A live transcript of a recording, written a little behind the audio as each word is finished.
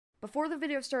Before the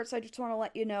video starts, I just want to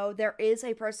let you know there is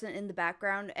a person in the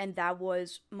background, and that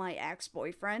was my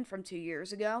ex-boyfriend from 2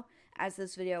 years ago, as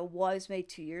this video was made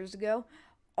 2 years ago.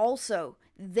 Also,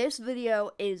 this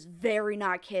video is very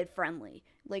not kid-friendly.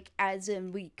 Like, as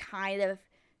in, we kind of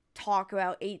talk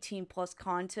about 18 plus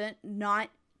content, not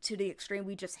to the extreme,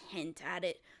 we just hint at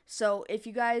it. So, if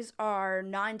you guys are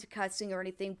not into cussing or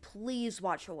anything, please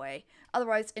watch away.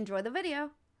 Otherwise, enjoy the video.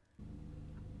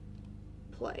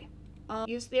 Play.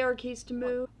 Use the arrow keys to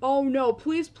move. Oh no,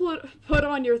 please put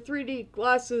on your 3D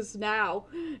glasses now.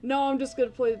 No, I'm just gonna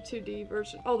play the 2D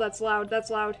version. Oh, that's loud, that's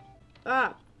loud.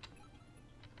 Ah.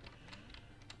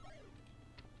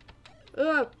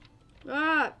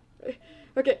 Ah.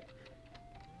 Okay.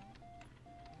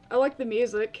 I like the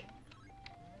music.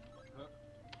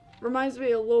 Reminds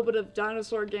me a little bit of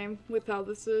Dinosaur Game with how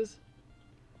this is.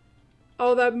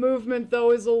 Oh, that movement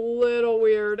though is a little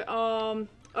weird.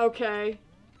 Okay.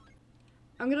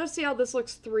 I'm gonna see how this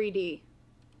looks 3D.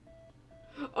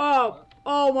 Oh,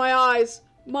 my eyes.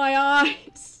 My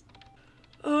eyes.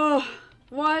 Oh,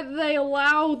 why do they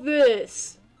allow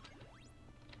this?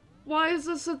 Why is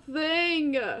this a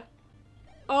thing?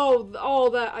 Oh,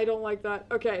 that, I don't like that.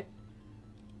 Okay.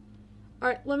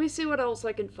 Alright, let me see what else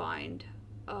I can find.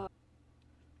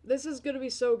 This is gonna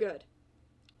be so good.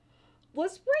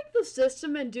 Let's break the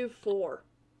system and do 4.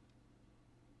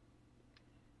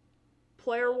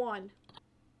 Player 1.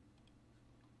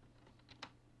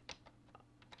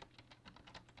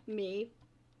 Me.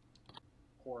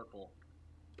 Horrible.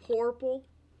 Porple.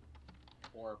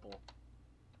 Horrible.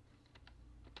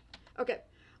 Okay.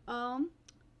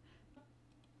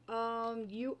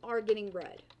 You are getting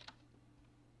red.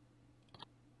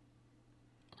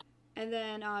 And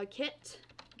then, Kit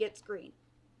gets green.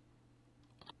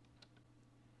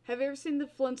 Have you ever seen the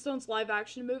Flintstones live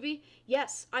action movie?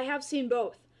 Yes, I have seen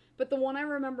both. But the one I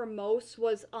remember most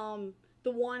was,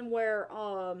 the one where,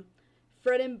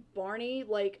 Fred and Barney,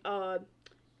 like,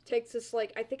 takes this,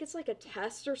 like, I think it's like a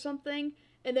test or something,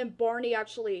 and then Barney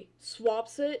actually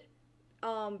swaps it,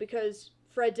 because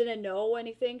Fred didn't know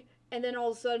anything, and then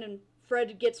all of a sudden,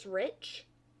 Fred gets rich,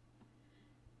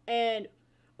 and,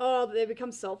 they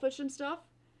become selfish and stuff,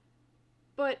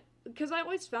 but, because I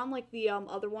always found, like, the,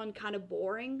 other one kind of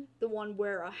boring, the one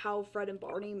where, how Fred and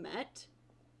Barney met,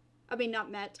 I mean,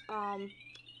 not met,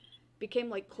 became,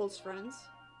 like, close friends.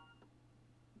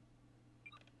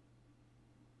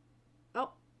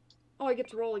 Oh, I get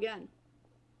to roll again.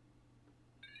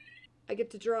 I get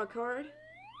to draw a card.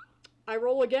 I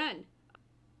roll again.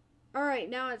 Alright,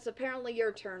 now it's apparently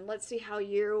your turn. Let's see how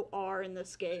you are in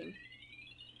this game.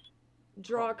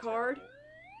 Draw a card.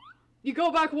 You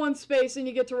go back 1 space and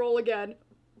you get to roll again.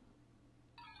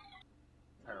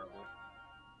 Terrible.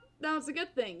 Now it's a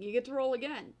good thing. You get to roll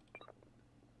again.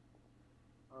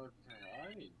 Okay,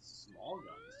 I need small guns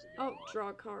to go up. Draw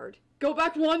a card. Go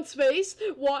back 1 space?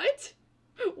 What?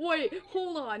 Wait,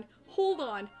 hold on.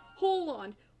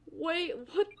 Wait,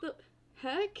 what the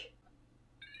heck?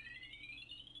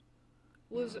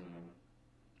 Loser.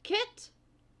 Kit?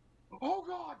 Oh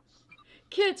god!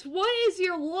 Kit, what is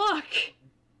your luck?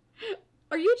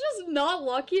 Are you just not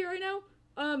lucky right now?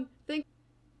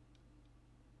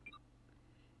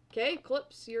 Okay,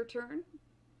 Clips, your turn.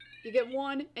 You get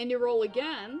 1, and you roll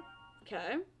again.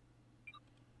 Okay.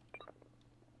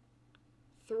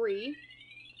 3.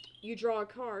 You draw a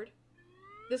card.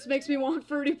 This makes me want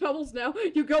Fruity Pebbles now.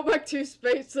 You go back 2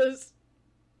 spaces.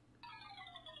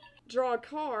 Draw a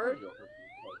card.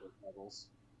 Pebbles.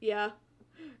 Yeah.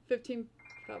 15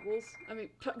 pebbles. I mean,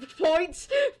 points!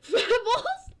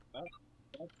 Pebbles!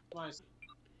 That's nice.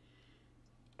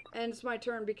 And it's my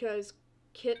turn because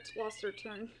Kit lost her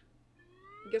turn.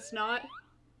 Guess not.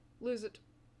 Lose it.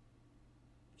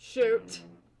 Shoot.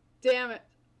 Damn it.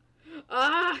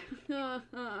 Ah!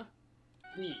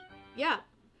 Neat. Yeah.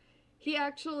 He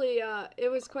actually, it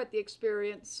was quite the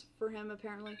experience for him,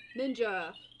 apparently.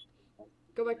 Ninja!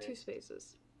 Go back 2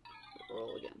 spaces.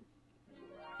 Roll again.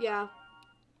 Yeah.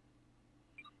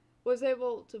 Was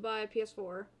able to buy a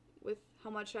PS4 with how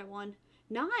much I won.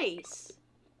 Nice!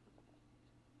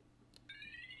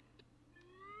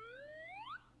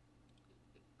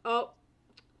 Oh.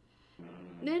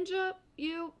 Ninja,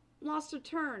 you lost a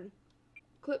turn.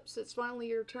 Clips, it's finally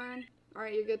your turn.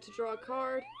 Alright, you get to draw a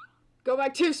card. Go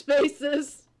back 2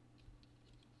 spaces.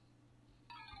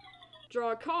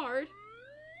 Draw a card.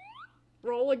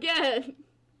 Roll again.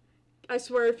 I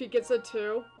swear if he gets a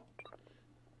 2.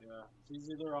 Yeah, she's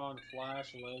either on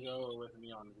Flash, Lego, or with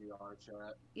me on VR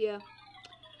chat. Yeah.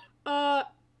 Oh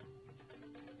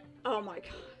my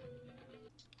god.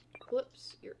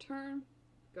 Clips, your turn.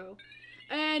 Go.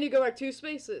 And you go back 2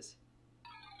 spaces.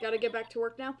 Gotta get back to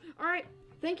work now. Alright,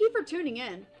 thank you for tuning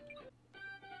in.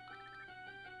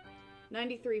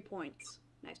 93 points.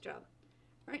 Nice job.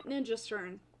 Alright, Ninja's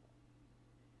turn.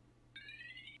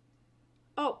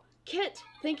 Oh, Kit,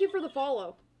 thank you for the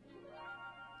follow.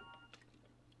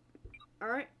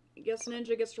 Alright, I guess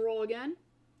Ninja gets to roll again.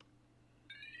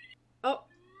 Oh,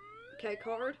 okay,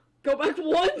 card. Go back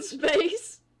 1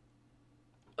 space!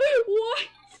 What?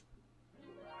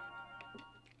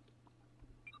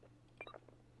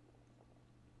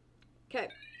 Okay,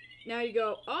 now you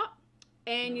go up,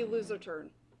 and you lose a turn.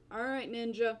 Alright,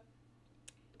 Ninja.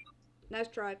 Nice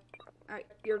try. Alright,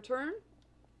 your turn.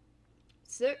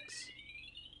 6.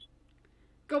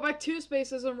 Go back 2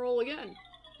 spaces and roll again.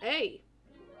 Hey!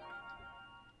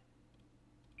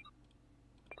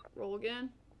 Roll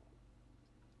again.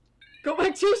 Go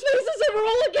back 2 spaces and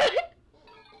roll again!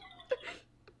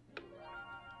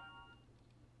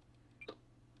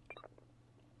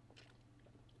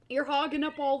 You're hogging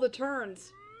up all the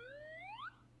turns.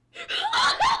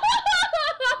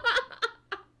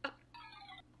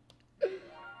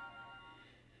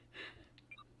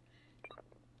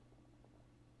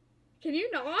 Can you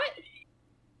not?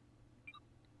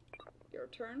 Your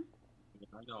turn.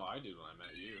 I know I did when I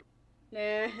met you.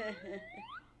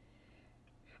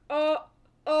 Oh,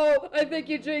 I think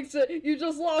you jinxed it. You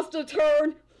just lost a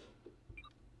turn.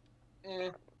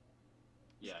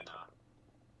 Yeah, nah.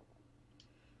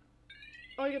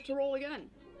 Oh, you get to roll again.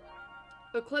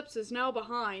 Eclipse is now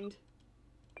behind.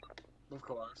 Of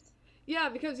course. Yeah,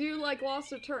 because you, like,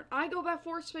 lost a turn. I go back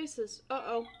 4 spaces.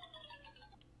 Uh-oh.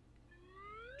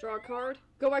 Draw a card.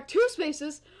 Go back 2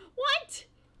 spaces. What?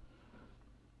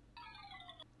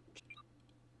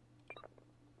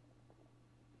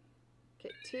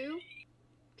 Okay, 2.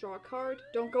 Draw a card.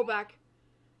 Don't go back.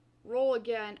 Roll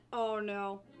again. Oh,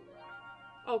 no.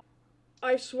 Oh,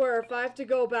 I swear, if I have to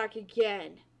go back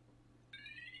again.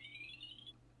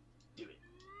 Do it.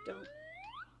 Don't.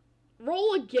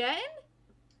 Roll again?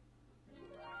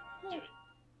 Do it.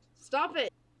 Stop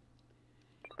it.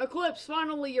 Eclipse,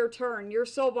 finally your turn. You're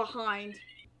so behind.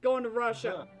 Going to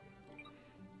Russia.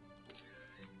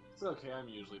 It's okay, I'm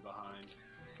usually behind.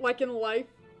 Like in life.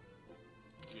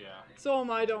 Yeah. So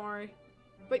am I, don't worry.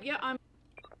 But yeah, I'm...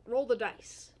 Roll the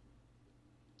dice.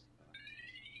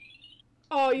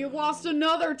 Oh, you lost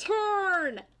another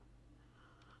turn!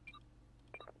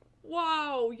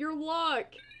 Wow, your luck!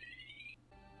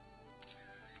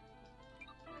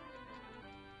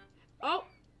 Oh!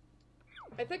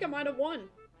 I think I might have won.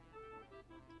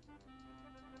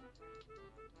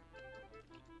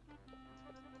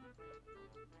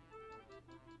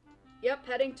 Yep,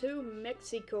 heading to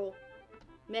Mexico.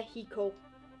 Mexico.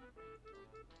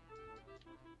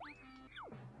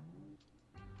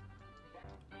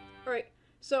 Alright,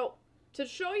 so, to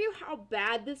show you how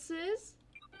bad this is,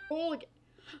 roll again.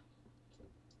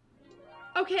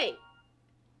 Okay.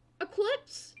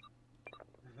 Eclipse?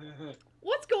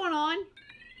 What's going on?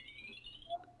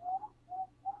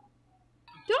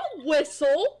 Don't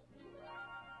whistle!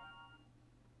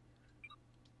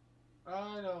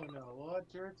 I don't know what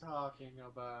you're talking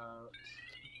about.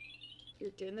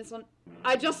 You're doing this one.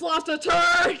 I just lost a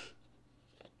turn!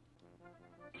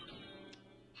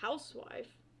 Housewife?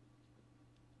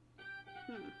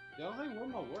 The only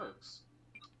one that works.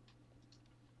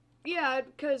 Yeah,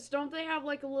 because don't they have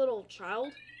like a little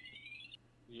child?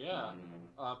 Yeah.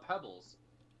 Pebbles.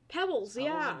 Pebbles,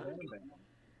 yeah. And Bam Bam.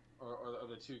 Or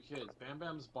the 2 kids. Bam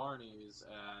Bam's Barney's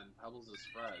and Pebbles is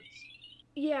Fred's.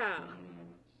 Yeah.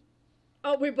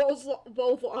 Oh, we both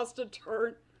lost a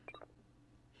turn.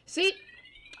 See?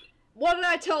 What did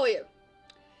I tell you?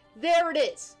 There it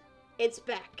is. It's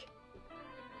back.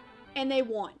 And they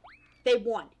won. They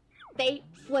won. They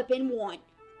flippin' won.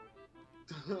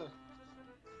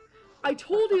 I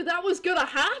told you that was gonna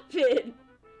happen!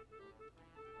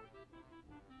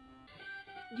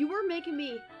 You were making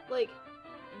me, like,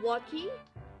 lucky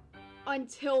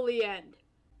until the end.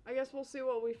 I guess we'll see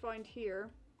what we find here.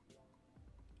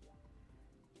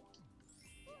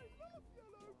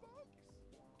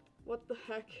 What the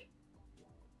heck?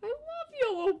 I love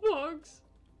yellow bugs!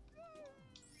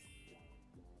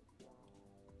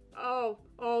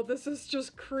 Oh, this is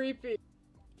just creepy.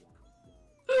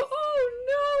 Oh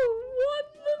no! What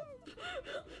the...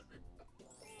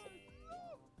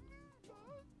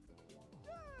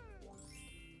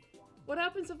 What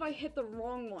happens if I hit the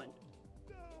wrong one?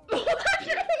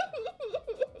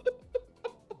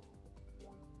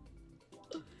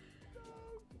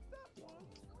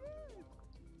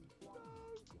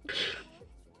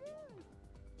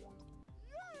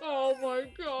 Oh my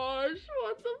gosh,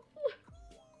 what the...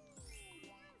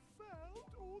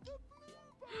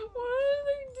 What are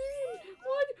they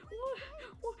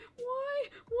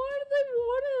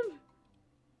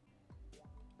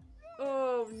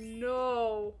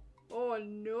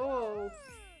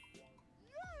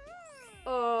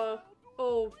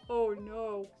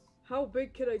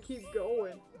big can I keep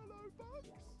going?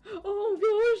 Oh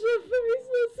gosh, that face,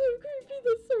 that's so creepy,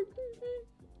 that's so creepy.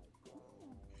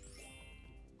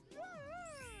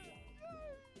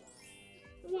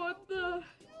 What the?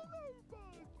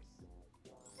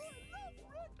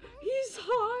 He's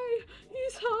high!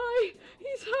 He's high!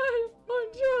 He's high on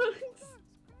drugs!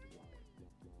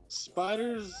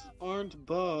 Spiders aren't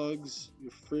bugs, you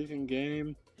freaking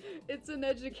game. It's an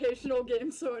educational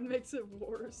game, so it makes it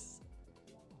worse.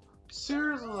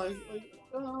 Seriously, like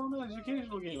an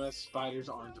educational game that spiders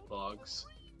aren't bugs.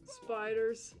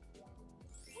 Spiders.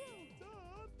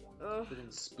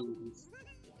 Freaking spoons.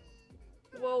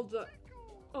 Well done.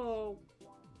 Oh.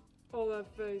 Oh,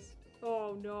 that face.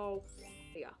 Oh, no.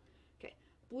 Yeah. Okay.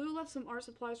 Blue left some art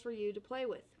supplies for you to play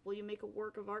with. Will you make a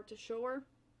work of art to show her?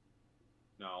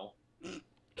 No.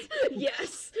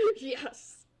 Yes!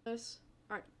 Yes! This.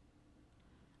 Alright.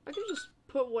 I can just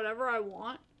put whatever I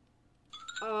want.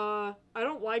 I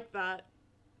don't like that.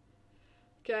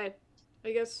 Okay.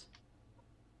 I guess.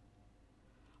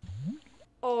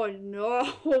 Oh no!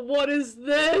 What is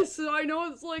this? I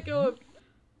know it's like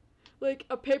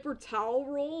a paper towel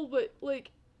roll, but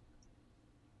like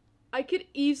I could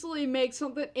easily make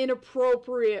something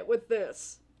inappropriate with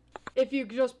this. If you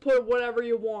just put whatever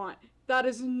you want. That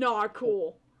is not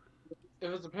cool.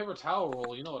 If it's a paper towel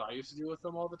roll, you know what I used to do with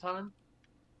them all the time?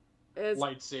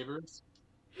 Lightsabers.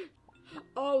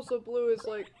 Oh, so blue is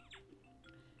like...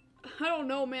 I don't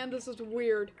know, man. This is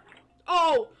weird.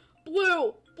 Oh!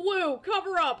 Blue! Blue!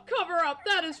 Cover up! Cover up!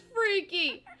 That is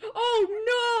freaky! Oh,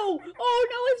 no! Oh,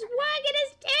 no! It's wagging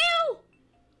his tail!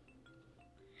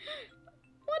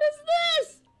 What is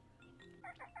this?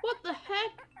 What the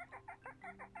heck?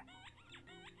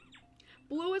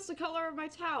 Blue is the color of my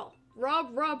towel. Rub,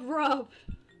 rub, rub.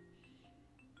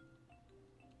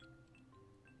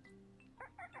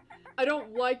 I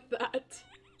don't like that.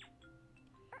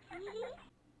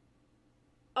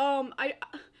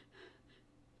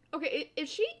 Okay,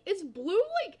 is blue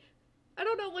like, I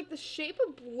don't know, like the shape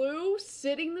of blue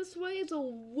sitting this way is a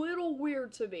little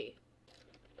weird to me.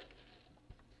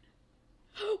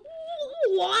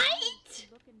 What?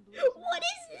 What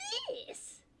is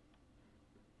this?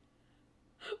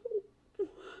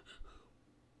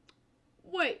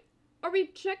 Wait, are we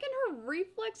checking her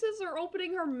reflexes or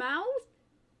opening her mouth?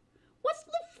 What's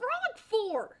the frog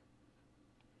for?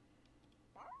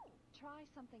 Try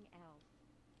something else.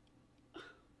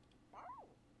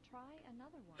 Try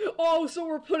another one. Oh, so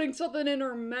we're putting something in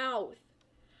her mouth.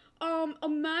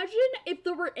 Imagine if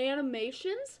there were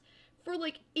animations for,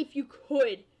 like, if you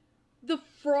could. The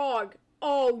frog.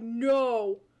 Oh,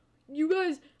 no. You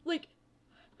guys, like,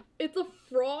 if the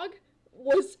frog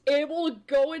was able to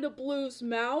go into Blue's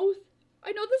mouth.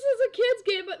 I know this is a kid's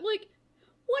game, but, like,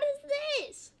 what is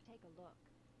this? Take a look.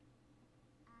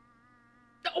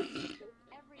 Oh.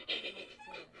 Everything looks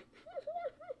good.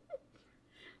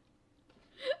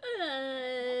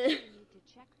 You need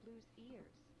to check Blue's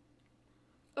ears.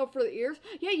 Oh, for the ears?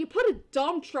 Yeah, you put a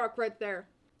dump truck right there.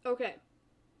 Okay.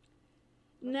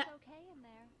 It's okay in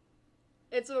there.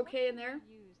 It's okay in there?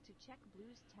 Use to check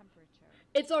Blue's temperature.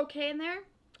 It's okay in there?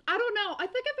 I don't know. I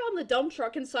think I found the dump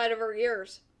truck inside of her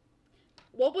ears.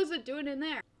 What was it doing in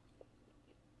there?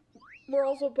 We're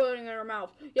also putting it in her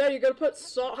mouth. Yeah, you're gonna put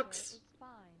socks. It's fine.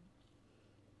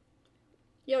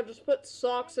 Yeah, just put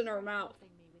socks in her mouth.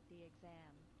 Me with the exam.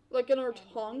 Like in her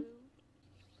tongue.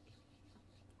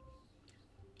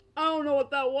 I don't know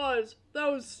what that was. That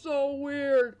was so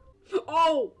weird.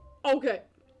 Oh! Okay.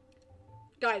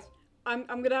 Guys, I'm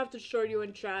gonna have to show you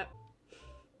in chat.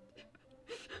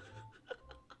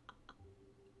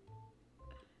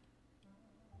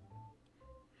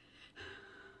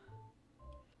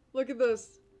 Look at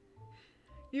this.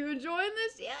 You enjoying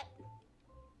this yet?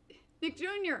 Nick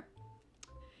Jr.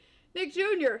 Nick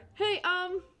Jr. Hey,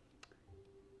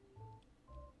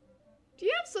 do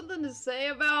you have something to say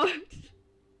about...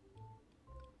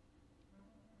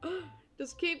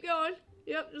 Just keep going.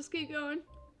 Yep, just keep going.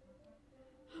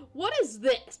 What is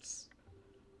this?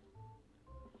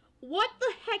 What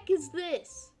the heck is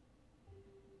this?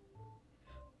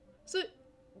 So,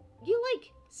 you,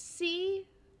 like, see,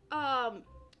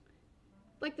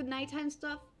 like the nighttime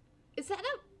stuff? Is that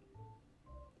a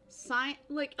sign,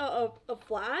 like a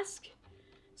flask?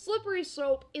 Slippery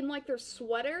soap in like their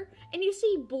sweater, and you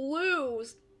see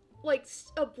Blue's, like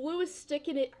a Blue is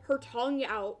sticking her tongue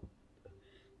out,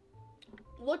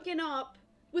 looking up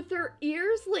with her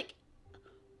ears. Like,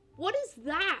 what is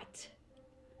that?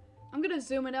 I'm gonna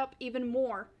zoom it up even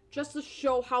more just to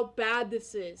show how bad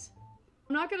this is.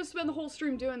 I'm not gonna spend the whole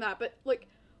stream doing that, but like,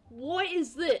 what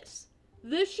is this?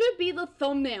 This should be the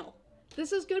thumbnail.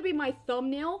 This is gonna be my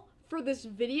thumbnail for this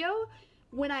video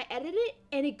when I edit it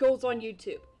and it goes on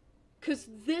YouTube. Cause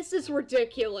this is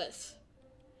ridiculous.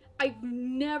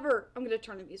 I'm gonna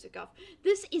turn the music off.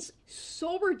 This is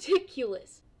so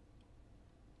ridiculous.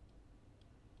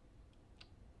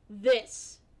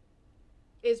 This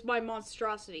is my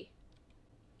monstrosity.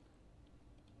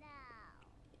 Now.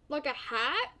 Like a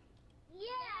hat? Yeah.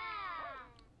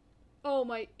 Oh,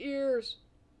 my ears.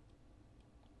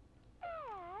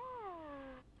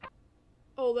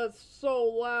 Oh, that's so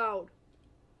loud.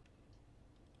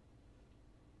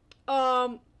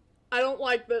 I don't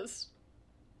like this.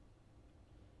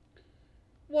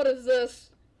 What is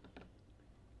this?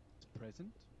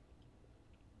 Present.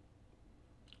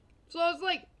 So it's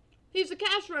like, he's a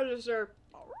cash register.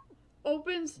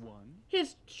 Opens One.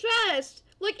 his chest.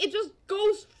 Like, it just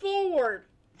goes forward.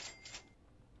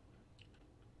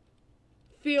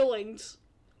 Feelings.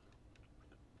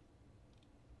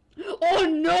 Oh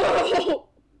no!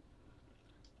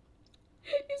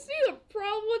 You see the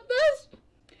problem with this?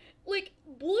 Like,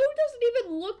 blue doesn't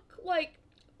even look like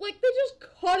they just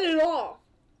cut it off.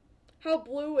 How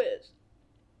blue is.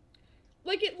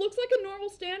 Like, it looks like a normal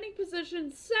standing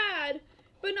position, sad,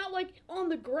 but not like on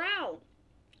the ground.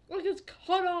 Like it's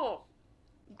cut off.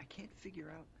 I can't figure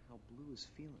out how Blue is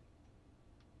feeling.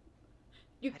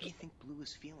 You How do you think Blue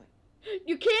is feeling?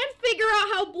 You can't figure out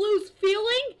how Blue's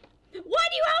feeling? Why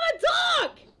do you have a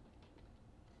dog?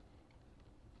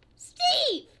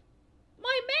 Steve!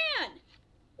 My man!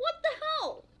 What the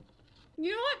hell?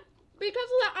 You know what? Because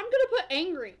of that, I'm gonna put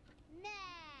angry. Mad.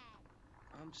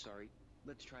 I'm sorry.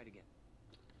 Let's try it again.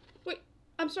 Wait,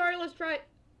 I'm sorry, let's try it.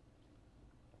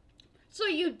 So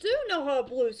you do know how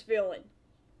Blue's feeling.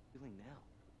 Feeling now.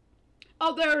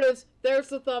 Oh, there it is. There's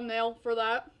the thumbnail for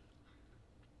that.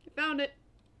 I found it.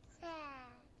 Sad.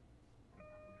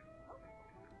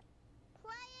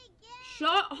 Play again.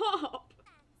 Shut up.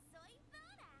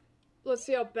 Let's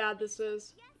see how bad this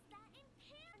is.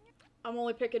 I'm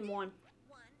only picking one.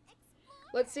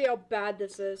 Let's see how bad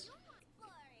this is.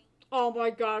 Oh my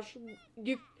gosh.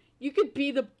 You could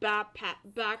be the backpack.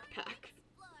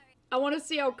 I want to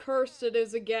see how cursed it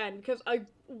is again, because I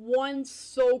won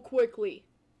so quickly.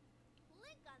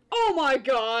 Oh my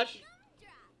gosh!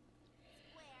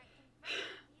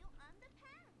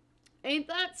 Ain't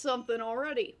that something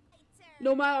already?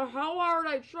 No matter how hard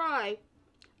I try.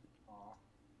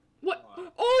 What?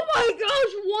 Oh my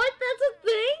gosh, what? That's a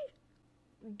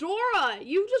thing? Dora,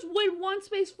 you just went one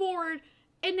space forward,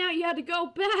 and now you had to go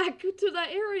back to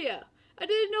that area. I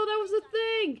didn't know that was a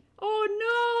thing.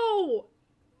 Oh no!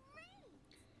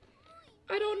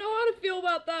 I don't know how to feel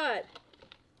about that.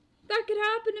 That could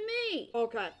happen to me.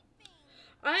 Okay.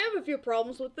 I have a few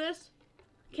problems with this.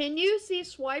 Can you see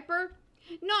Swiper?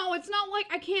 No, it's not like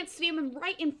I can't see him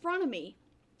right in front of me.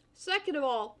 Second of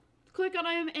all, click on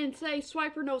him and say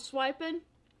Swiper no swiping.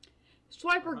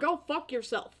 Swiper, go fuck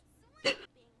yourself.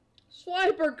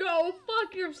 Swiper, go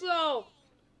fuck yourself.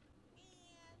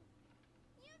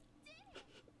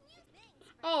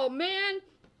 Oh man,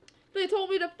 they told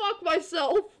me to fuck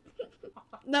myself.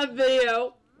 That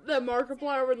video that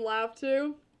Markiplier would laugh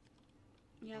to.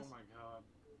 Yes. Oh my god.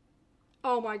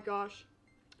 Oh my gosh.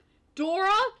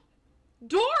 Dora?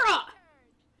 Dora!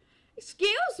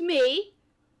 Excuse me?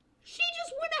 She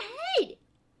just went ahead.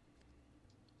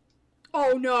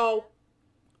 Oh no.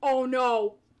 Oh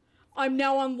no. I'm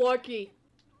now unlucky.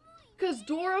 Because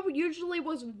Dora usually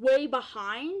was way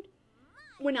behind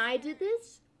when I did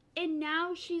this. And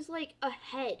now she's like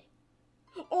ahead.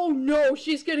 Oh no,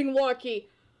 she's getting lucky.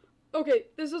 Okay,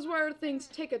 this is where things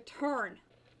take a turn.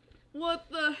 What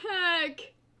the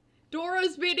heck?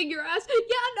 Dora's beating your ass.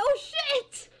 Yeah, no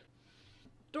shit!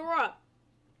 Dora.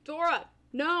 Dora,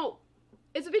 no.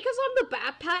 Is it because I'm the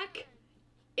backpack?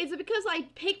 Is it because I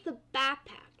picked the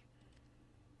backpack?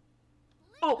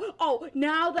 Oh,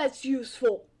 now that's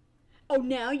useful. Oh,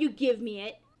 now you give me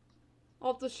it.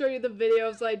 I'll have to show you the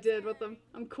videos I did with them.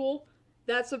 I'm cool.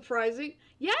 That's surprising.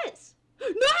 Yes!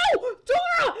 No!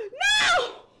 Dora!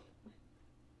 No!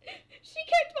 She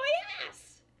kicked my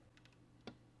ass!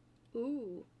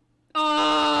 Ooh.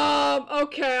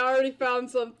 Okay, I already found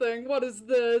something. What is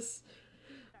this?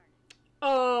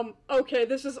 Okay,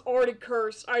 this is already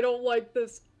cursed. I don't like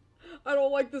this. I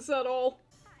don't like this at all.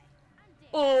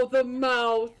 Oh, the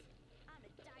mouth.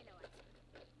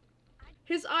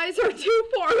 His eyes are too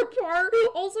far apart.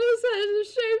 Also, his head is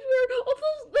shaped weird. Also,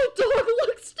 the dog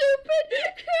looks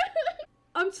stupid.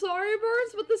 I'm sorry,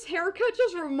 Burns, but this haircut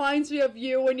just reminds me of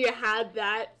you when you had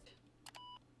that.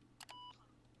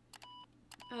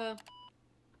 Yeah.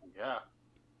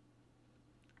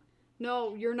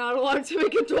 No, you're not allowed to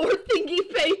make a door thingy,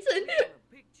 Peyton.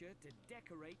 A picture to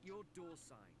decorate your door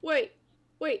sign. Wait.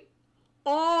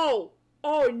 Oh!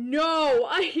 Oh no!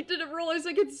 I didn't realize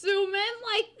I could zoom in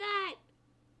like that!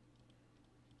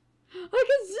 I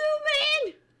can zoom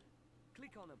in!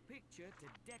 Click on a picture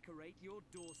to decorate your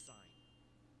door sign.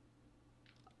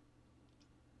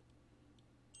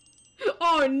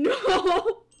 Oh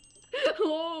no!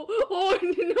 Oh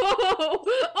no!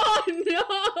 Oh no!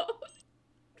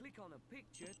 Click on a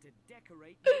picture to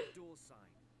decorate your door sign.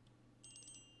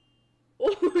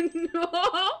 Oh no!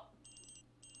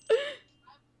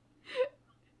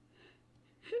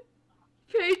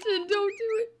 Peyton, don't do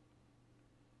it!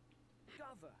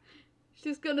 Cover.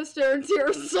 She's gonna stare into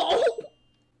your soul!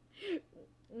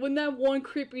 When that one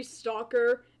creepy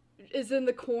stalker is in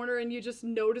the corner and you just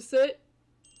notice it.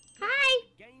 Hi!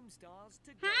 Game stars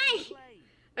to Hi! go play.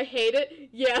 I hate it.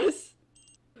 Yes.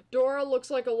 Dora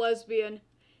looks like a lesbian.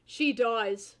 She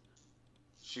dies.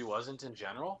 She wasn't in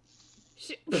general?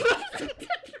 She...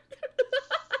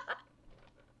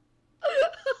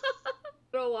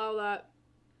 Don't allow that.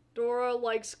 Dora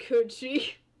likes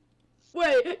coochie.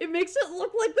 Wait, it makes it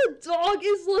look like the dog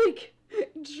is like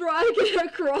dragging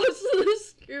across the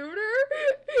scooter.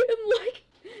 And like,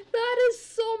 that is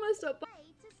so messed up.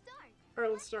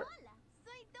 Alright, let's start.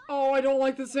 Oh, I don't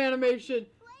like this animation.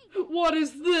 What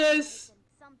is this?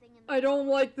 I don't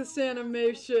like this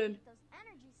animation.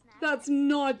 That's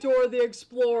not Dora the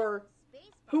Explorer.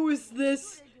 Who is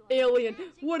this alien?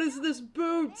 What is this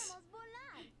Boots?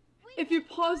 If you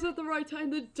pause at the right time,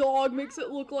 the dog makes it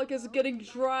look like it's getting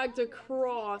dragged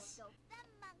across.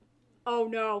 Oh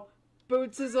no.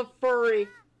 Boots is a furry.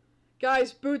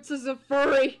 Guys, Boots is a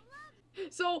furry.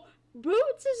 So,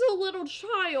 Boots is a little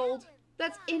child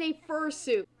that's in a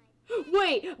fursuit.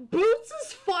 Wait, Boots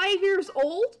is 5 years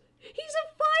old? He's a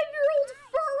 5-year-old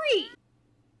furry!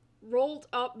 Rolled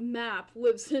up map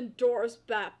lives in Dora's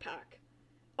backpack.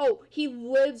 Oh, he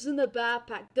lives in the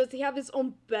backpack. Does he have his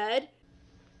own bed?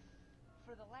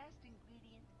 For the last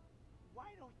ingredient, why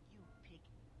don't you pick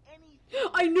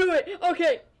anything? I knew it!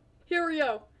 Okay, here we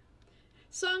go.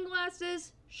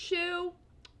 Sunglasses, shoe.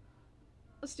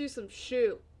 Let's do some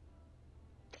shoe.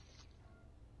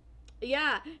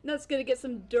 Yeah, that's gonna get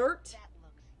some dirt. That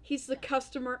looks He's the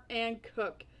customer and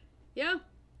cook. Yeah,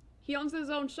 he owns his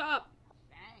own shop.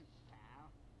 thanks,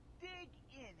 pal. Dig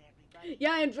in, everybody.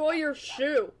 Yeah, enjoy your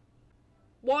shoe.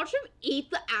 Watch him eat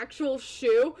the actual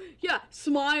shoe. Yeah,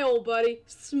 smile, buddy.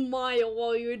 Smile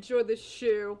while you enjoy the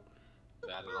shoe.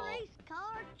 Bad at all.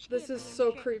 This is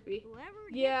so creepy.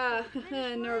 Yeah,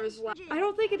 nervous laugh. I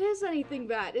don't think it is anything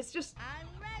bad. It's just...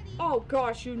 Oh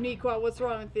gosh, Uniqua, what's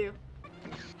wrong with you?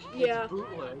 Yeah,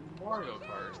 Bootleg Mario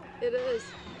Kart. it is.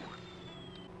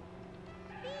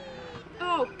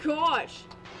 Oh gosh.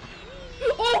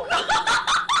 Oh god!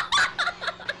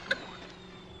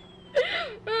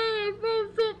 I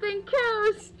found something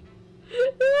cursed.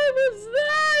 What was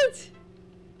that?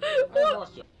 I What?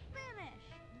 lost you.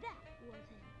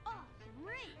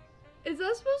 Is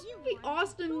that supposed to be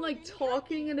Austin like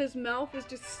talking and his mouth is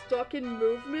just stuck in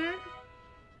movement?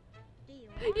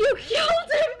 You killed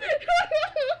him!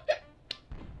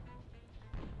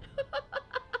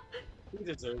 He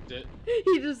deserved it.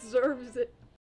 He deserves it.